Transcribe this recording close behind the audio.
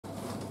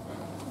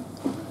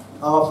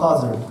Our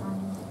Father,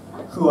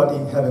 who art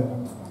in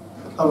heaven,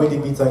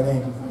 hallowed be thy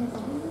name.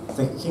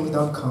 Thy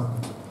kingdom come,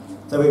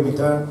 thy will be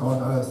done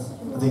on earth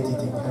as it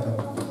is in heaven.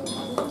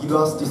 Give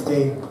us this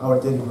day our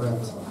daily bread,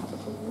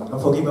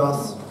 and forgive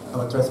us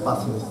our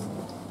trespasses,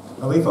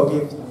 and we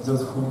forgive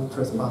those who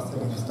trespass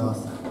against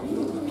us.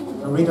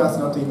 And lead us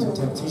not into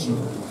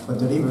temptation, but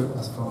deliver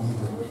us from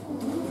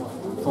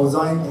evil. For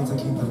thine is the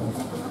kingdom,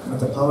 and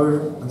the power,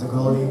 and the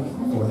glory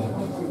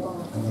forever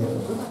and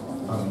ever.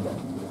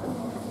 Amen.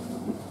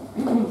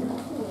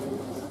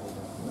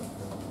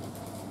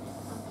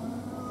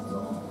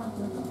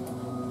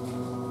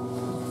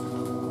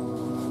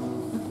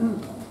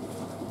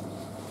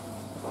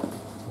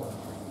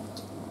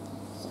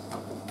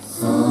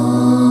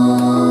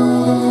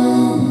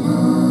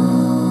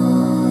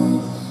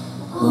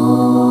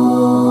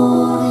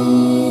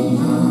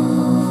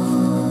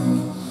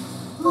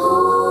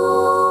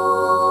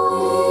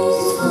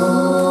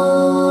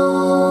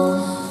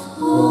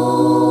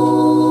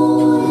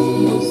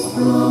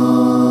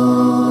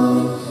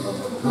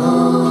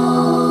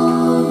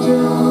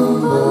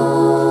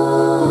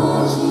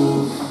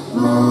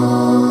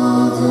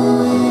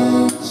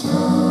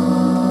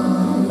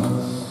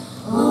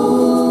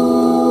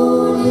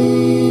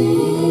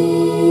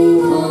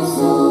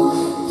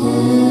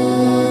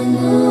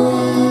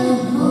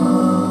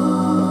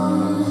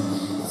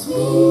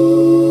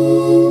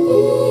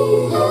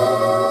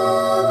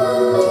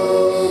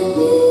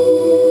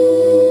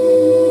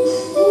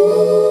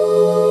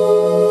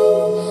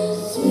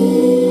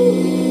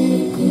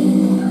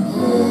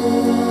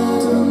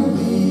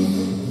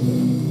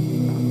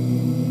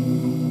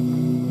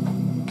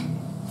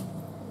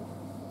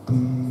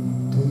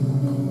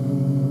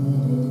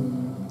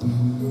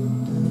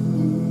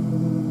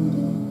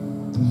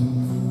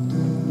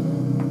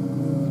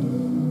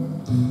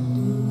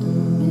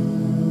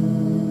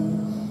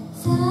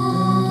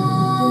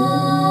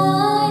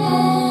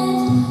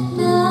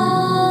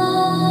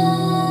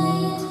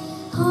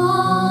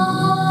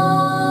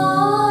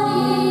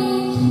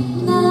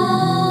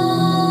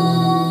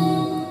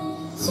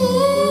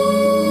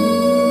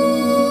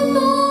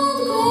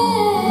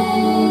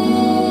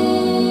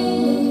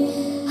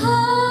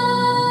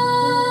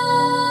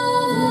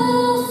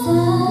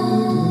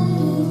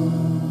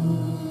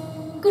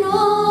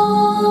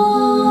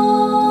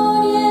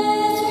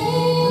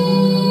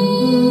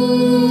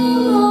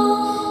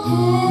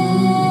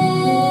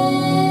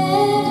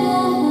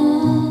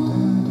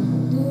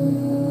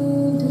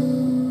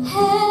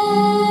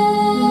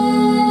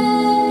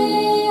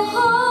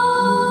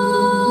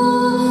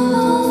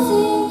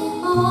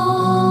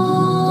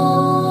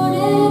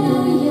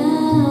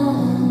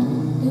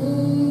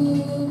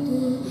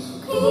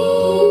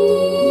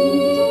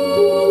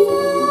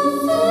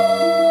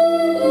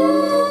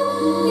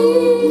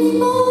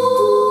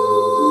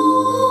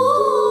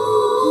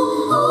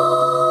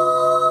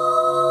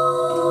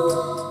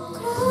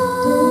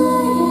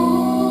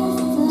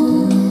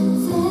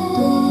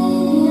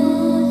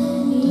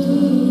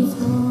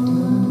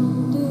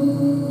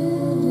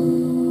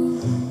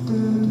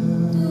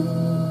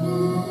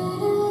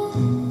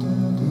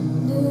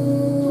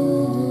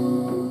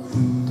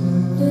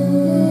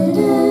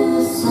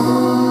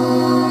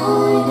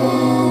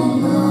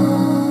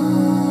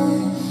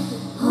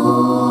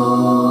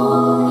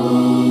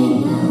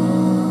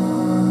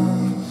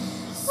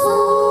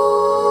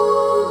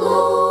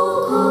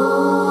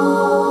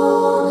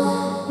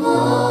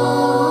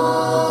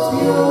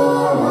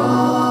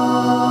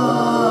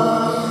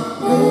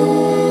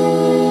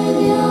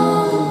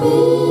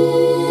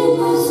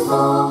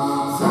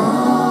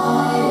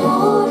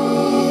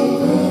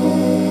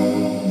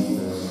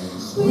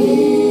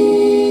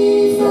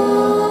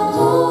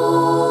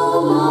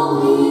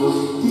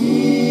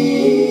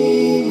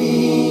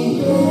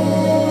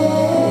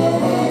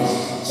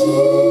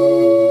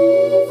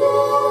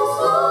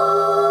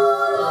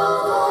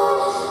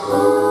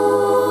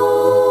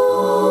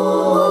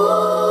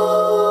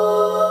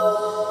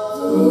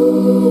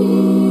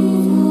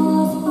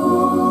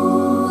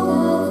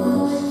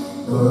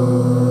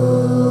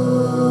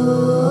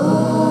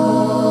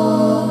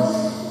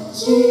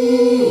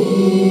 Jesus.